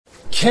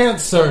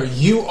Cancer,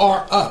 you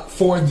are up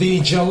for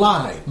the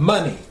July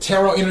Money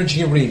Tarot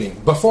Energy Reading.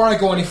 Before I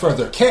go any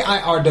further,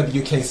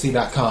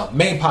 KIRWKC.com,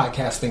 main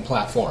podcasting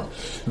platform.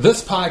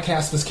 This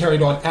podcast is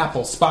carried on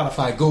Apple,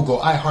 Spotify, Google,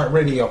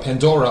 iHeartRadio,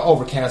 Pandora,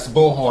 Overcast,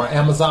 Bullhorn,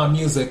 Amazon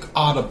Music,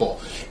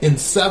 Audible, and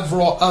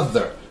several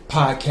other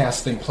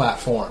podcasting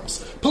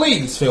platforms.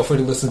 Please feel free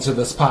to listen to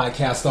this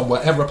podcast on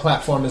whatever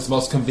platform is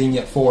most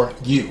convenient for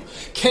you.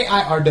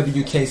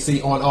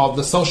 KIRWKC on all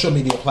the social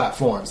media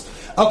platforms.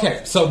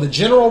 Okay, so the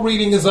general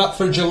reading is up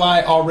for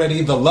July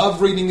already. The love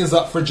reading is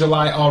up for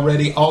July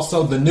already.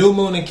 Also, the new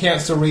moon and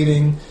Cancer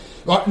reading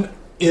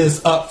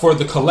is up for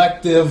the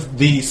collective.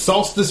 The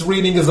solstice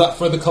reading is up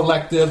for the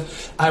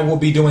collective. I will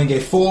be doing a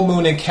full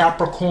moon in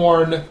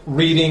Capricorn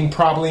reading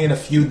probably in a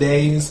few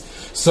days.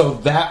 So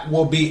that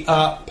will be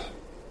up.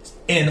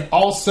 And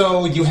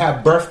also, you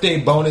have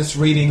birthday bonus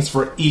readings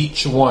for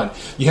each one.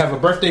 You have a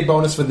birthday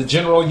bonus for the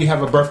general. You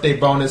have a birthday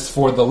bonus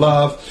for the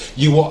love.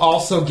 You will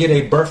also get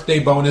a birthday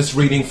bonus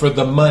reading for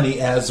the money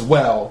as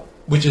well,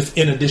 which is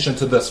in addition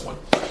to this one.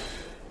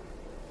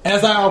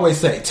 As I always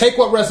say, take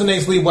what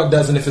resonates, leave what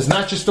doesn't. If it's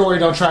not your story,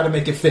 don't try to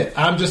make it fit.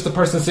 I'm just the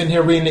person sitting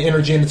here reading the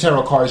energy and the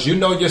tarot cards. You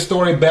know your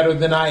story better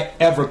than I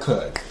ever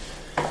could.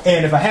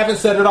 And if I haven't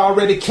said it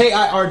already,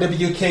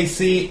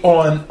 KIRWKC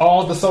on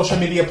all the social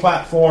media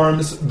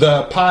platforms.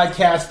 The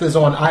podcast is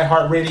on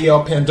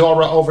iHeartRadio,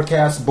 Pandora,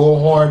 Overcast,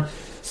 Bullhorn,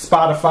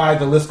 Spotify.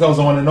 The list goes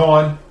on and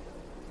on.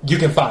 You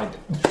can find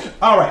it.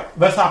 All right,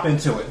 let's hop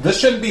into it. This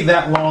shouldn't be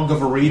that long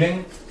of a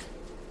reading.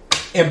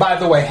 And by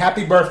the way,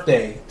 happy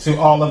birthday to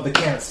all of the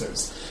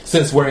Cancers,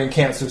 since we're in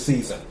Cancer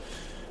season.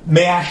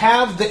 May I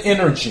have the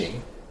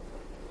energy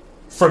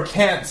for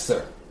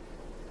Cancer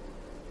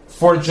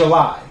for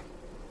July?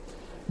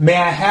 May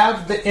I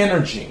have the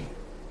energy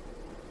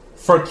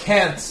for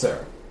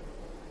Cancer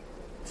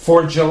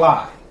for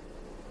July?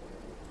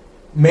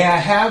 May I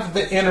have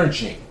the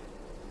energy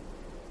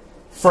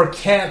for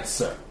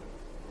Cancer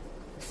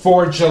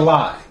for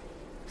July?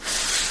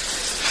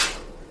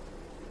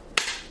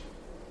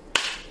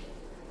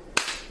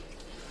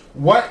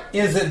 What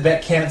is it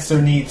that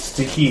Cancer needs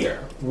to hear?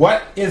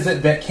 What is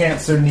it that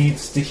Cancer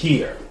needs to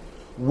hear?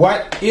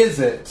 What is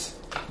it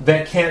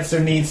that Cancer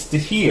needs to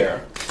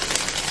hear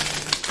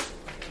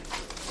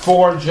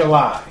for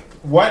July?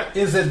 What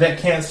is it that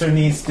Cancer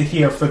needs to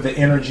hear for the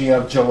energy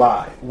of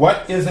July?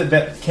 What is it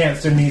that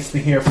Cancer needs to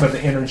hear for the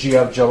energy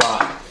of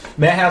July?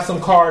 May I have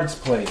some cards,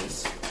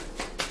 please?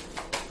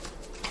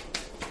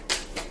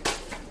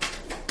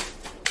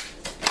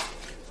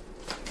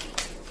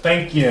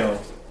 Thank you.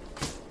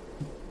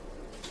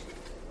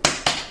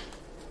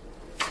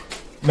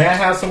 May I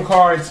have some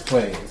cards,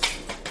 please?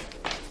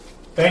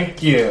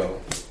 Thank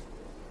you.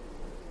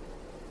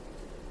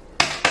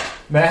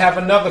 May I have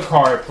another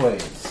card,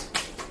 please?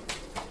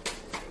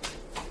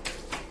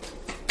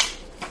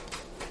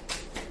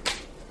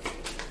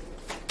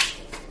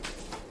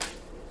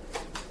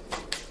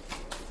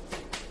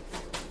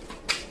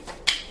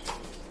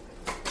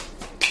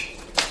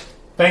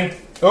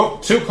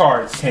 Two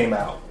cards came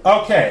out.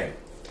 Okay.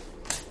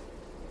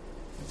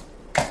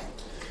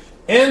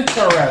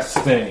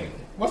 Interesting.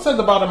 What's at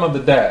the bottom of the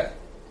deck?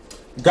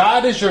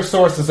 God is your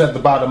source is at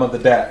the bottom of the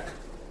deck.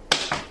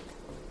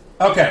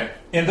 Okay.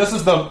 And this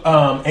is the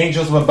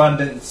Angels of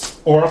Abundance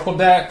Oracle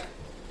deck.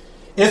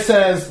 It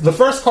says, the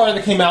first card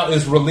that came out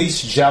is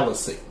Release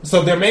Jealousy.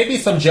 So there may be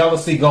some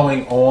jealousy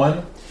going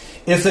on.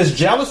 It says,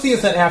 jealousy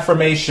is an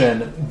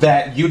affirmation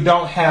that you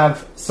don't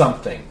have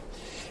something.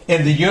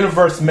 And the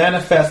universe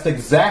manifests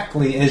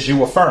exactly as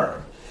you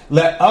affirm.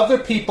 Let other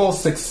people's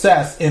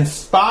success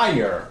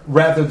inspire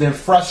rather than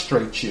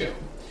frustrate you.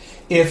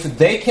 If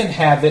they can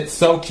have it,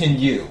 so can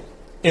you.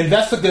 And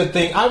that's a good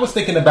thing. I was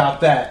thinking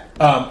about that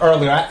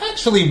earlier. I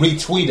actually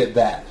retweeted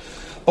that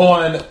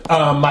on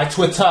my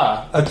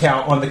Twitter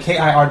account, on the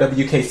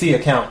KIRWKC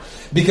account,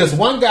 because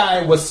one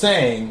guy was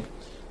saying,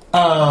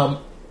 how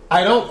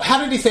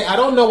did he say, I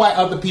don't know why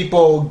other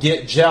people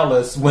get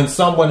jealous when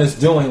someone is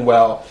doing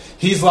well.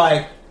 He's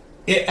like,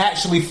 it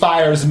actually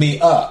fires me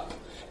up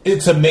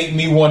to make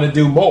me want to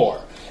do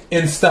more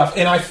and stuff.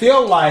 And I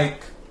feel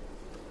like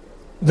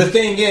the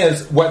thing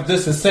is, what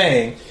this is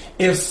saying,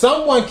 if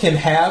someone can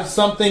have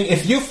something,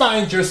 if you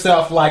find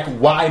yourself like,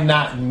 why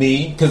not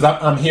me? Because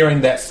I'm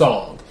hearing that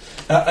song.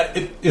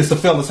 It's the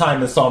Phyllis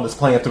Hyman song that's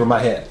playing through my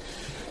head.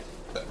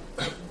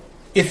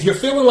 If you're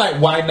feeling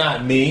like, why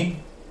not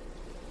me?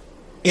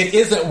 It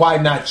isn't why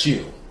not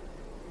you.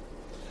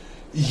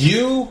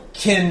 You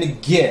can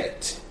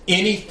get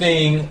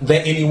anything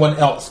that anyone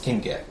else can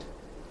get.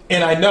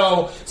 And I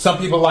know some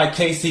people like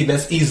Casey,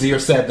 that's easier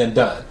said than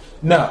done.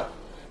 No.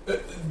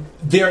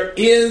 There aren't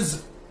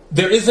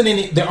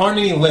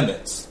any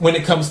limits when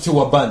it comes to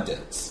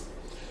abundance.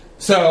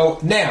 So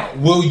now,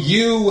 will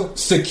you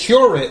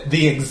secure it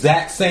the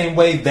exact same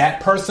way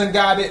that person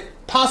got it?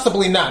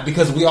 Possibly not,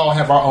 because we all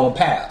have our own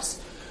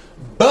paths.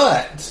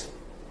 But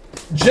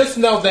just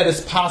know that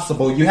it's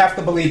possible. You have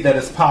to believe that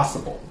it's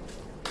possible.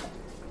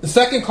 The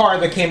second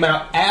card that came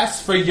out,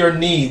 ask for your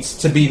needs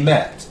to be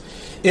met.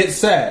 It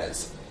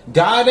says,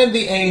 God and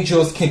the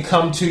angels can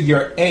come to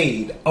your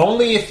aid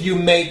only if you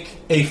make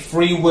a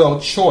free will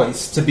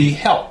choice to be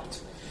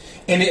helped.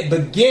 And it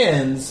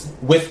begins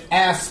with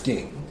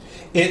asking.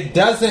 It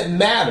doesn't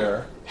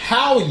matter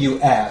how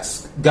you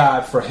ask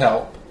God for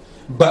help,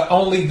 but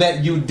only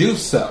that you do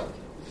so.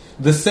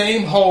 The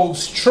same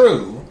holds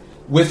true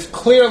with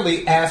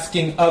clearly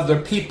asking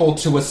other people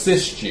to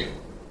assist you.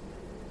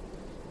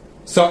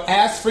 So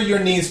ask for your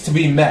needs to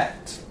be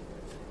met.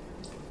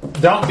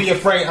 Don't be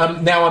afraid.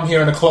 I'm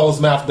hearing a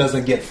closed mouth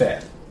doesn't get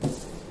fed.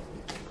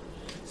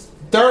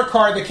 Third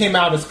card that came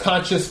out is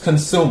Conscious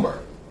Consumer.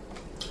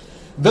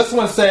 This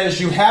one says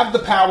you have the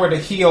power to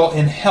heal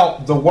and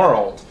help the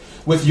world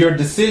with your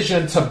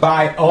decision to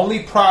buy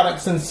only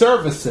products and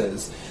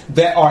services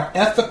that are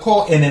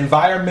ethical and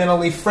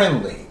environmentally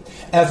friendly.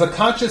 As a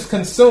conscious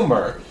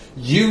consumer,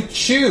 you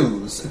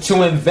choose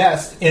to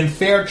invest in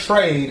fair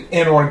trade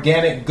and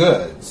organic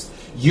goods.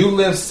 You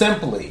live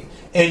simply,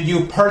 and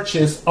you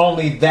purchase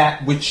only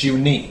that which you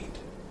need.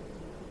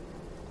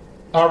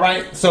 All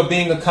right? So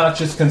being a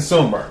conscious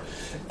consumer.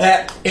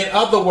 In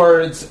other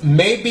words,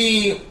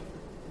 maybe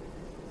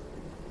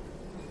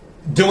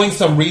doing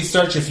some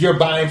research if you're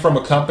buying from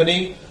a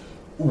company,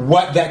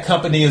 what that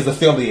company is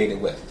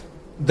affiliated with.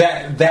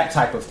 That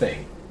type of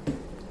thing.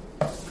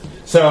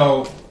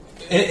 So,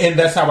 and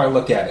that's how I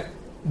look at it.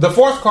 The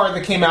fourth card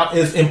that came out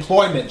is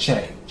Employment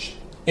Change.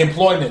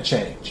 Employment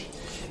Change.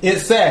 It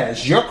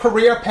says, your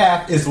career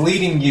path is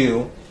leading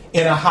you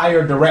in a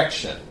higher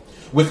direction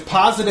with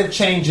positive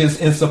changes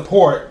in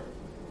support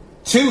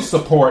to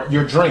support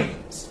your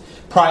dreams,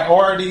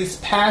 priorities,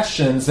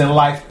 passions, and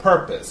life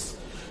purpose.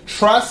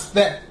 Trust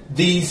that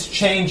these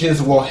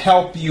changes will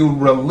help you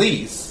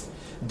release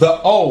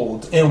the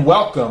old and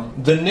welcome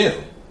the new.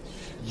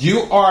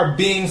 You are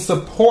being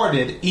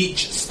supported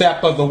each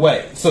step of the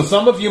way. So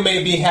some of you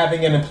may be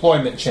having an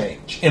employment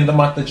change in the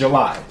month of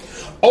July.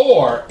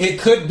 Or it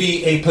could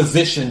be a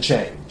position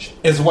change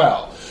as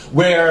well,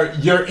 where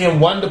you're in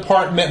one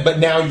department, but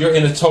now you're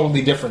in a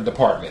totally different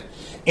department.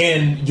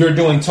 And you're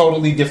doing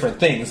totally different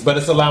things, but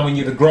it's allowing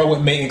you to grow.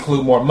 It may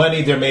include more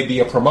money. There may be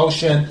a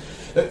promotion,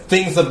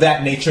 things of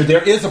that nature.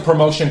 There is a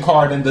promotion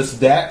card in this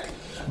deck,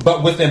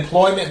 but with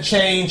employment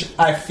change,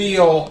 I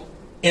feel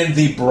in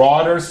the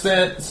broader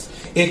sense,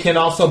 it can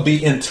also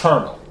be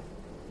internal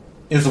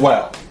as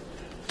well.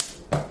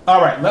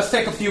 All right, let's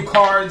take a few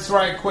cards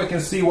right quick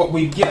and see what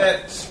we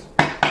get.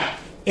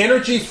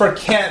 Energy for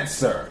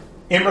Cancer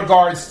in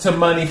regards to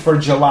money for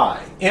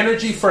July.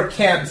 Energy for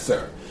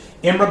Cancer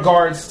in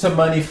regards to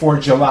money for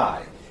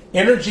July.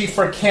 Energy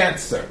for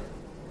Cancer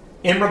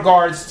in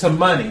regards to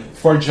money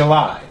for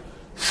July.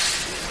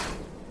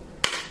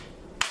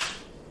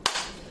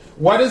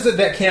 What is it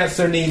that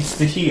Cancer needs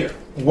to hear?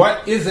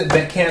 What is it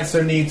that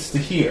Cancer needs to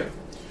hear?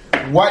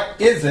 What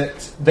is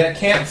it that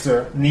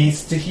Cancer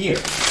needs to hear?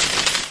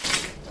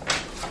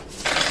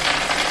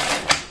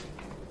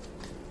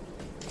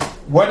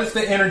 What is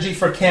the energy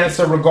for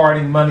Cancer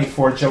regarding money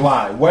for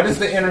July? What is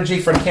the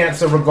energy for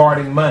Cancer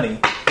regarding money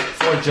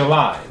for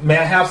July? May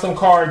I have some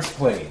cards,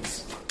 please?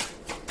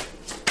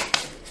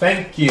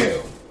 Thank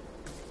you.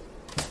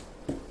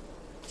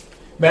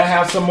 May I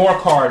have some more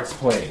cards,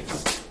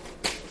 please?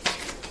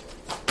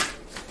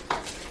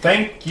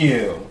 Thank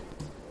you.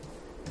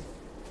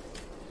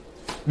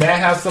 May I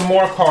have some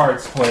more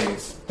cards,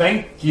 please?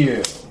 Thank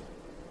you.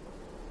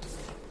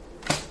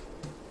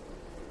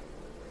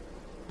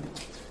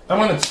 I'm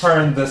going to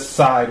turn this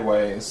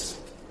sideways.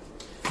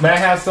 May I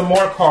have some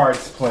more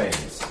cards,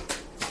 please?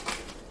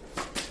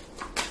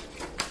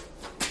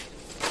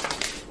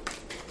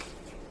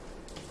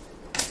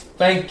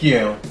 Thank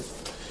you.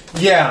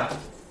 Yeah,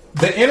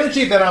 the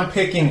energy that I'm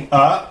picking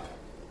up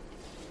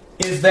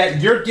is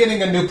that you're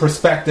getting a new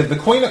perspective. The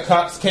Queen of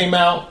Cups came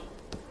out.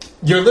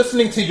 You're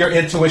listening to your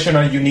intuition,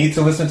 or you need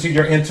to listen to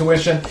your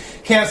intuition.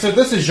 Cancer,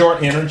 this is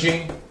your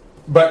energy,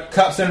 but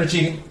Cups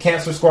energy,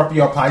 Cancer,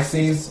 Scorpio,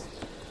 Pisces.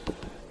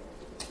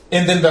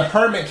 And then the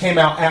Hermit came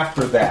out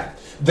after that.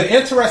 The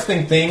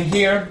interesting thing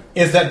here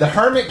is that the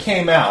Hermit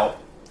came out,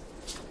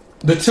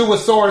 the Two of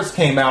Swords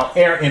came out,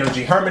 air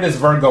energy. Hermit is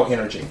Virgo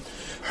energy.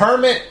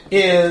 Hermit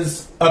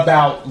is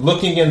about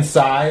looking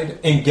inside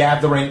and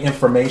gathering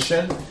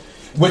information.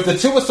 With the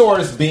Two of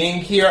Swords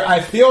being here,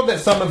 I feel that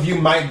some of you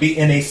might be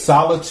in a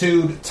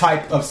solitude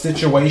type of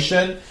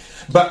situation.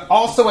 But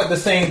also at the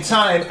same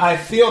time, I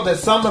feel that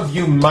some of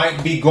you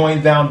might be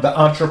going down the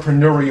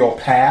entrepreneurial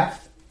path.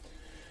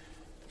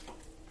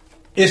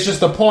 It's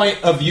just a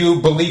point of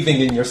you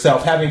believing in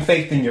yourself, having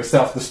faith in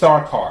yourself, the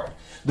Star card.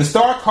 The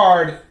Star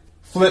card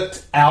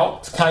flipped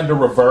out, kind of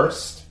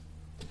reversed.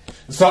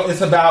 So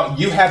it's about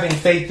you having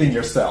faith in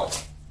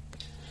yourself.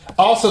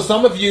 Also,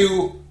 some of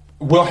you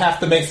will have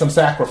to make some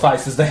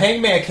sacrifices. The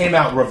Hangman came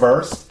out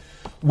reversed,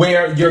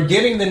 where you're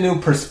getting the new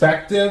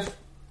perspective,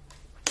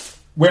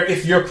 where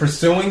if you're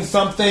pursuing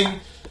something,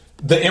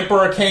 the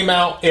Emperor came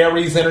out,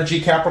 Aries energy,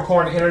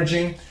 Capricorn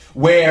energy,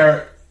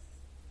 where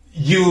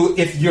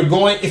if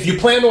you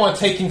plan on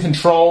taking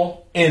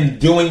control and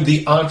doing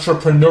the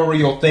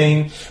entrepreneurial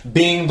thing,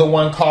 being the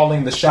one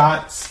calling the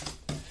shots,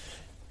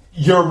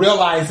 you're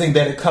realizing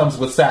that it comes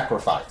with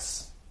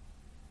sacrifice.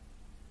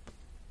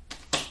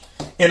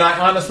 And I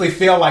honestly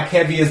feel like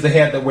heavy is the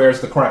head that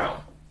wears the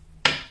crown.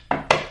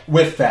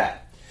 With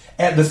that,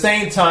 at the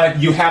same time,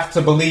 you have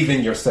to believe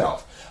in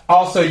yourself.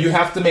 Also, you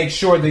have to make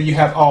sure that you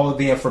have all of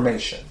the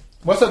information.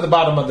 What's at the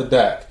bottom of the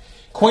deck?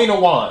 Queen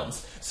of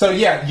Wands. So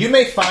yeah, you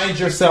may find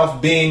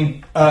yourself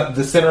being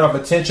the center of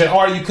attention,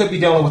 or you could be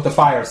dealing with the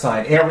fire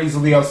sign, Aries,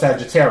 Leo,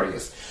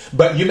 Sagittarius.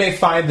 But you may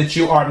find that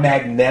you are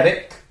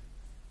magnetic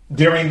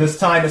during this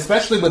time,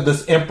 especially with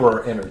this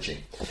Emperor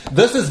energy.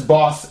 This is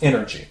boss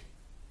energy.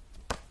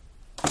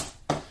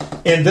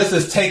 And this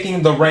is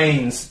taking the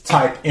reins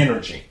type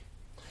energy.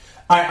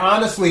 I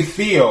honestly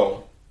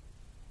feel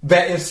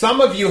that if some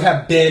of you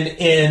have been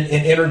in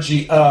an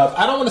energy of,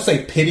 I don't want to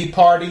say pity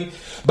party,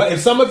 but if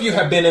some of you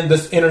have been in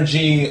this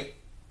energy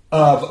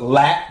of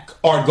lack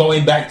or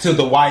going back to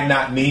the why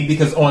not me,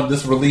 because on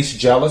this release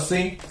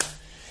jealousy,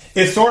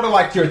 it's sort of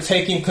like you're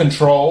taking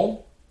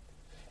control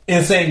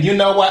and saying, you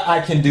know what,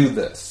 I can do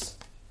this.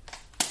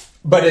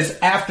 But it's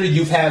after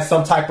you've had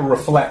some type of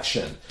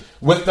reflection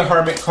with the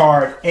Hermit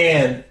card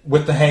and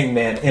with the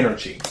Hangman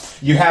energy.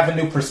 You have a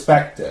new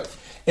perspective.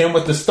 And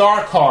with the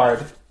Star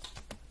card,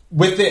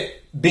 with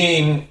it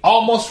being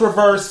almost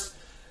reversed,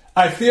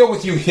 I feel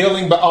with you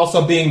healing, but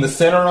also being the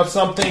center of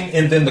something,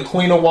 and then the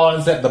Queen of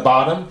Wands at the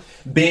bottom,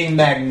 being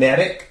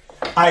magnetic,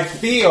 I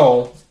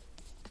feel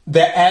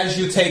that as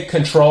you take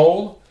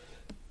control,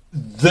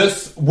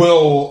 this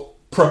will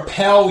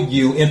propel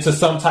you into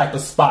some type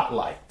of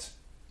spotlight,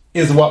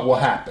 is what will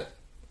happen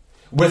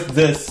with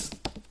this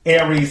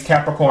Aries,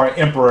 Capricorn,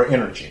 Emperor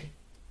energy,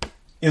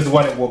 is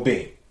what it will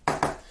be.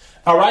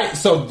 All right,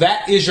 so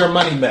that is your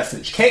money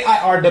message.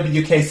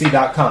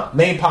 KIRWKC.com,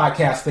 main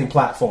podcasting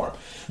platform.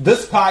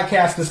 This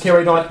podcast is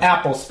carried on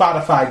Apple,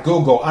 Spotify,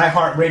 Google,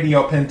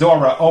 iHeartRadio,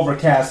 Pandora,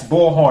 Overcast,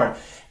 Bullhorn,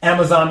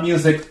 Amazon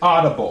Music,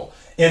 Audible,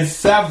 and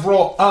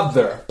several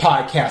other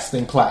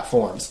podcasting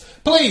platforms.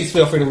 Please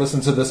feel free to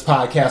listen to this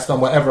podcast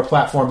on whatever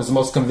platform is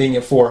most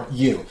convenient for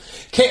you.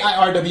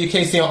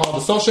 KIRWKC on all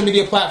the social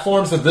media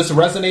platforms. If this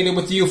resonated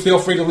with you, feel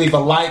free to leave a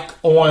like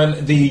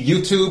on the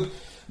YouTube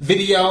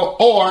video,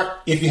 or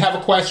if you have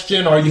a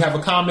question or you have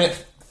a comment,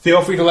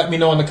 feel free to let me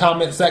know in the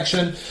comment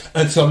section.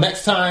 Until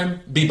next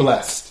time, be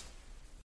blessed.